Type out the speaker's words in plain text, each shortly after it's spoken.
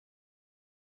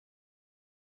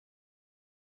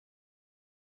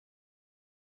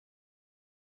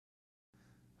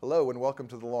Hello and welcome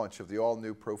to the launch of the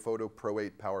all-new Profoto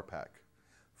Pro-8 Power Pack.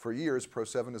 For years,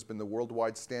 Pro7 has been the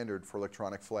worldwide standard for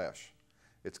electronic flash.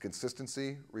 Its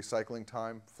consistency, recycling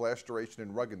time, flash duration,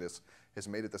 and ruggedness has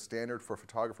made it the standard for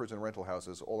photographers and rental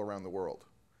houses all around the world.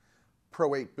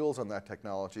 Pro-8 builds on that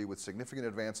technology with significant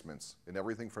advancements in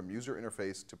everything from user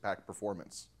interface to pack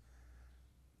performance.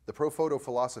 The Profoto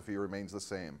philosophy remains the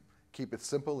same. Keep it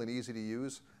simple and easy to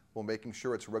use while making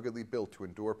sure it's ruggedly built to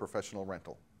endure professional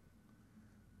rental.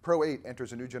 Pro-8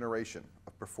 enters a new generation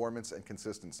of performance and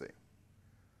consistency.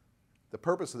 The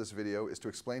purpose of this video is to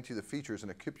explain to you the features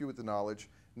and equip you with the knowledge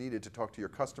needed to talk to your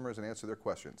customers and answer their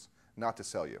questions, not to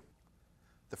sell you.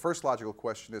 The first logical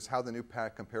question is how the new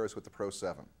pack compares with the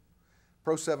Pro7.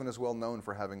 Pro7 is well known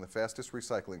for having the fastest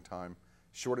recycling time,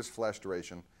 shortest flash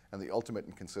duration, and the ultimate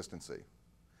in consistency.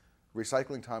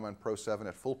 Recycling time on Pro7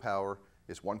 at full power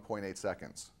is 1.8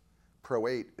 seconds.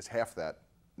 Pro-8 is half that,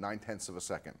 9/10 of a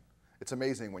second. It's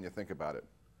amazing when you think about it.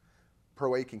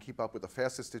 Pro-8 can keep up with the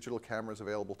fastest digital cameras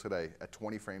available today at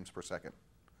 20 frames per second.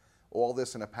 All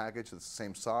this in a package that's the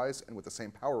same size and with the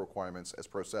same power requirements as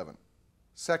Pro7.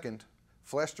 Second,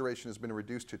 flash duration has been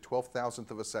reduced to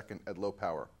 12,000th of a second at low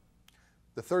power.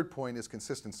 The third point is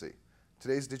consistency.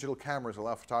 Today's digital cameras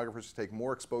allow photographers to take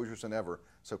more exposures than ever,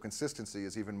 so consistency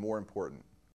is even more important.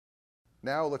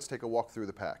 Now let's take a walk through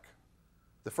the pack.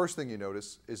 The first thing you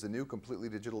notice is the new completely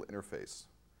digital interface.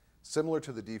 Similar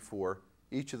to the D4,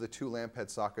 each of the two lamp head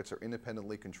sockets are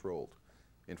independently controlled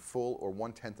in full or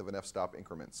 1/10 of an f-stop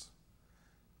increments.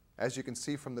 As you can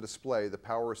see from the display, the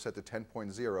power is set to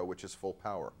 10.0, which is full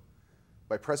power.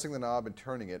 By pressing the knob and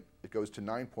turning it, it goes to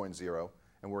 9.0,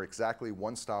 and we're exactly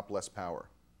one stop less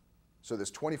power. So this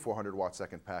 2400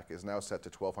 watt-second pack is now set to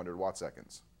 1200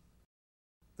 watt-seconds.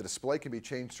 The display can be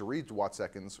changed to read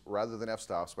watt-seconds rather than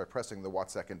f-stops by pressing the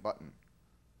watt-second button.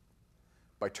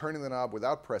 By turning the knob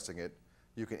without pressing it,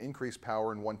 you can increase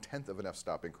power in 1/10 of an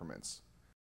f-stop increments.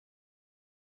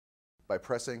 By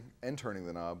pressing and turning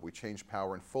the knob, we change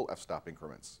power in full f-stop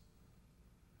increments.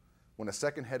 When a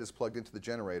second head is plugged into the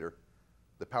generator,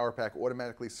 the power pack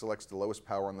automatically selects the lowest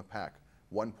power on the pack,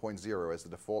 1.0 as the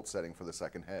default setting for the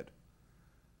second head.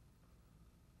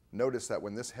 Notice that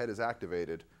when this head is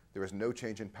activated, there is no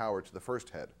change in power to the first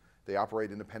head. They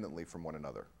operate independently from one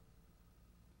another.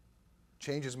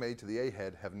 Changes made to the A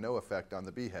head have no effect on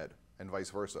the B head, and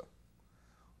vice versa.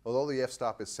 Although the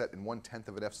f-stop is set in 1/10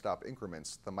 of an f-stop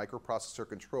increments, the microprocessor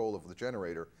control of the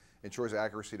generator ensures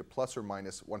accuracy to plus or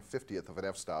minus 1/50th of an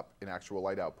f-stop in actual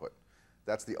light output.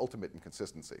 That's the ultimate in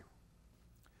consistency.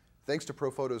 Thanks to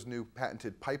Profoto's new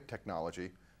patented pipe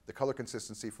technology, the color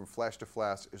consistency from flash to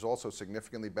flash is also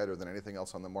significantly better than anything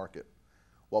else on the market.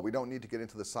 While we don't need to get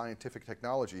into the scientific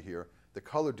technology here, the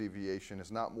color deviation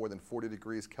is not more than 40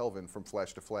 degrees Kelvin from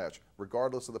flash to flash,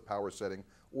 regardless of the power setting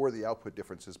or the output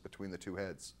differences between the two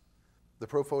heads. The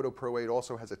Profoto Pro-8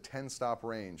 also has a 10-stop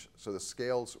range, so the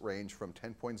scales range from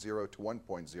 10.0 to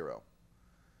 1.0.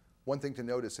 One thing to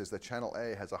notice is that channel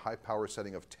A has a high power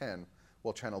setting of 10,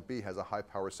 while channel B has a high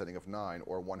power setting of 9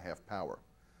 or 1/2 power.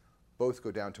 Both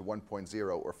go down to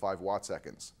 1.0 or 5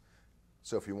 watt-seconds.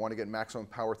 So if you want to get maximum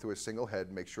power through a single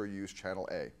head, make sure you use channel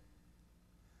A.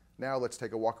 Now let's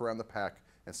take a walk around the pack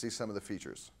and see some of the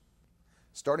features.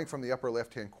 Starting from the upper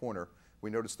left-hand corner, we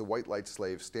notice the white light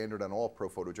slave standard on all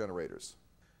Profoto generators.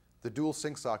 The dual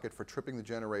sync socket for tripping the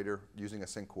generator using a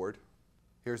sync cord.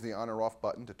 Here's the on or off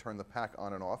button to turn the pack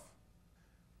on and off.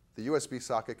 The USB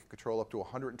socket can control up to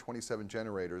 127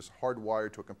 generators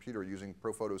hardwired to a computer using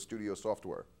Profoto Studio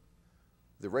software.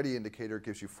 The ready indicator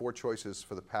gives you 4 choices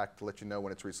for the pack to let you know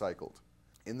when it's recycled.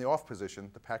 In the off position,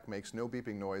 the pack makes no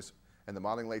beeping noise and the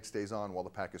modding light stays on while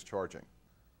the pack is charging.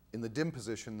 In the dim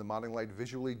position, the modding light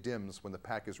visually dims when the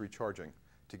pack is recharging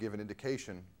to give an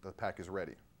indication that the pack is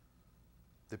ready.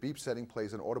 The beep setting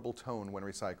plays an audible tone when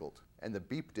recycled, and the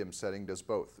beep dim setting does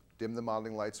both, dim the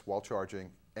modding lights while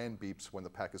charging and beeps when the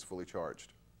pack is fully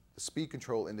charged. The speed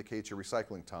control indicates your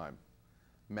recycling time.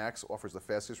 Max offers the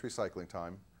fastest recycling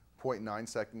time, 0.9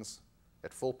 seconds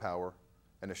at full power,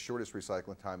 and the shortest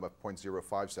recycling time of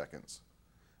 0.05 seconds.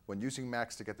 When using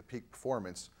Max to get the peak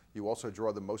performance, you also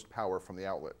draw the most power from the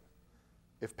outlet.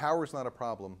 If power is not a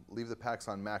problem, leave the packs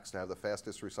on Max to have the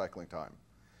fastest recycling time.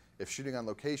 If shooting on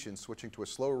location, switching to a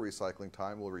slower recycling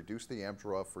time will reduce the amp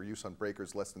draw for use on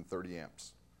breakers less than 30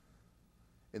 amps.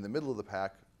 In the middle of the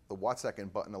pack, the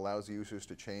watt-second button allows users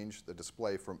to change the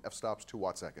display from f-stops to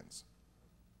watt-seconds.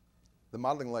 The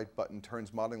modeling light button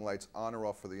turns modeling lights on or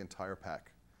off for the entire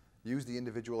pack. Use the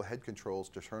individual head controls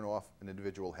to turn off an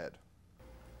individual head.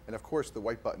 And of course, the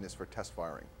white button is for test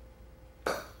firing.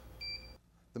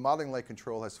 The modeling light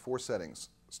control has 4 settings.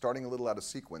 Starting a little out of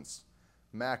sequence,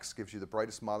 Max gives you the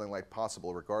brightest modeling light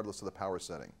possible regardless of the power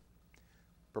setting.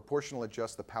 Proportional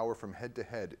adjusts the power from head to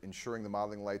head, ensuring the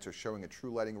modeling lights are showing a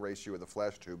true lighting ratio of the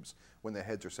flash tubes when the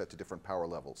heads are set to different power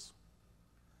levels.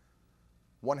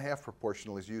 1/2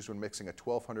 proportional is used when mixing a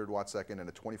 1200 watt-second and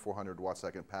a 2400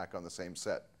 watt-second pack on the same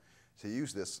set. To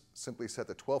use this, simply set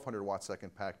the 1200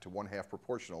 watt-second pack to 1/2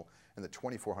 proportional and the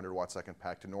 2400 watt-second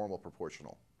pack to normal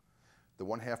proportional. The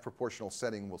 1/2 proportional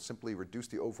setting will simply reduce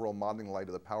the overall modeling light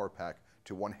of the power pack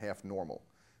to 1/2 normal,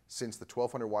 since the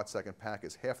 1200 watt-second pack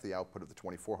is half the output of the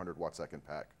 2400 watt-second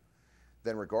pack.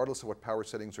 Then, regardless of what power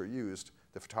settings are used,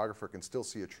 the photographer can still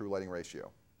see a true lighting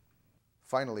ratio.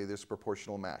 Finally, there's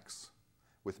proportional max.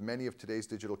 With many of today's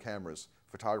digital cameras,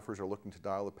 photographers are looking to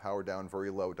dial the power down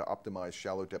very low to optimize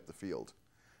shallow depth of field.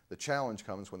 The challenge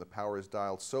comes when the power is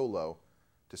dialed so low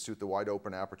to suit the wide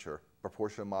open aperture,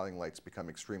 proportional modeling lights become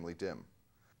extremely dim.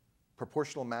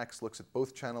 Proportional max looks at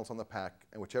both channels on the pack,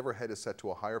 and whichever head is set to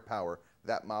a higher power,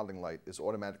 that modeling light is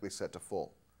automatically set to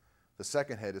full. The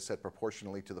second head is set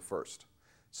proportionally to the first.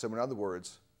 So in other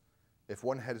words, if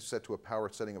one head is set to a power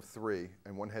setting of 3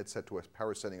 and one head set to a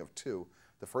power setting of 2,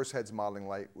 the first head's modeling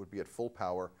light would be at full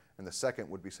power and the second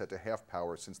would be set to half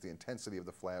power since the intensity of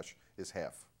the flash is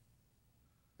half.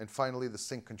 And finally, the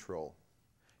sync control.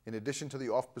 In addition to the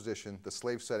off position, the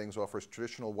slave settings offers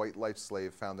traditional white light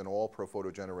slave found in all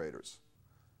Profoto generators.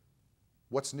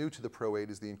 What's new to the Pro-8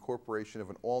 is the incorporation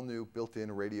of an all-new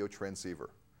built-in radio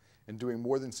transceiver. In doing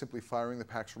more than simply firing the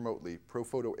packs remotely,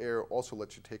 Profoto Air also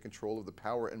lets you take control of the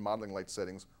power and modeling light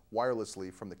settings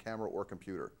wirelessly from the camera or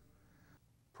computer.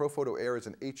 Profoto Air is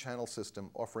an 8-channel system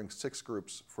offering 6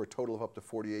 groups for a total of up to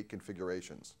 48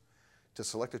 configurations. To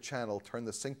select a channel, turn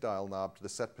the sync dial knob to the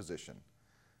set position.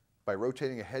 By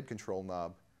rotating a head control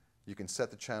knob, you can set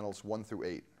the channels 1 through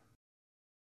 8.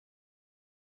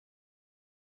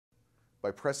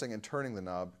 By pressing and turning the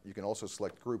knob, you can also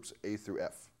select groups A through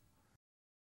F.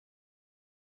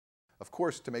 Of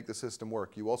course, to make the system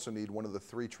work, you also need one of the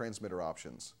 3 transmitter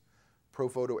options.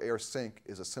 Profoto Air Sync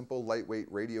is a simple,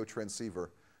 lightweight radio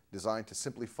transceiver designed to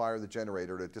simply fire the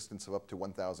generator at a distance of up to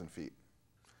 1,000 feet.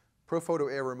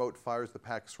 Profoto Air Remote fires the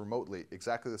packs remotely,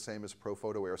 exactly the same as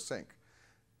Profoto Air Sync.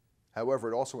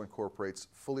 However, it also incorporates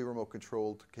fully remote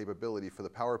controlled capability for the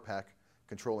power pack,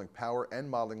 controlling power and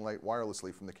modeling light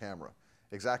wirelessly from the camera,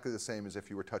 exactly the same as if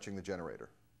you were touching the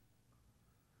generator.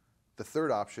 The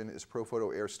third option is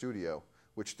Profoto Air Studio,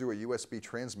 which through a USB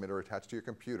transmitter attached to your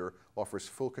computer offers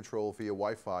full control via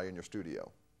Wi-Fi in your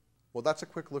studio. Well, that's a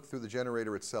quick look through the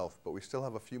generator itself, but we still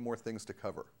have a few more things to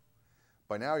cover.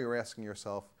 By now you're asking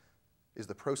yourself, is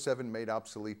the Pro 7 made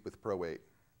obsolete with Pro 8?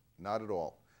 Not at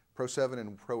all. Pro 7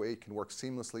 and Pro 8 can work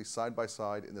seamlessly side by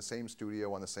side in the same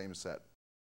studio on the same set.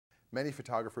 Many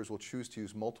photographers will choose to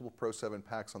use multiple Pro 7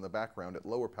 packs on the background at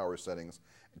lower power settings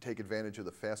and take advantage of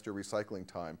the faster recycling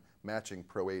time, matching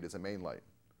Pro 8 as a main light.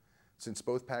 Since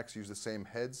both packs use the same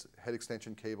heads, head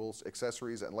extension cables,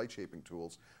 accessories, and light shaping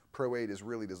tools, Pro 8 is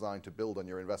really designed to build on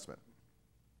your investment.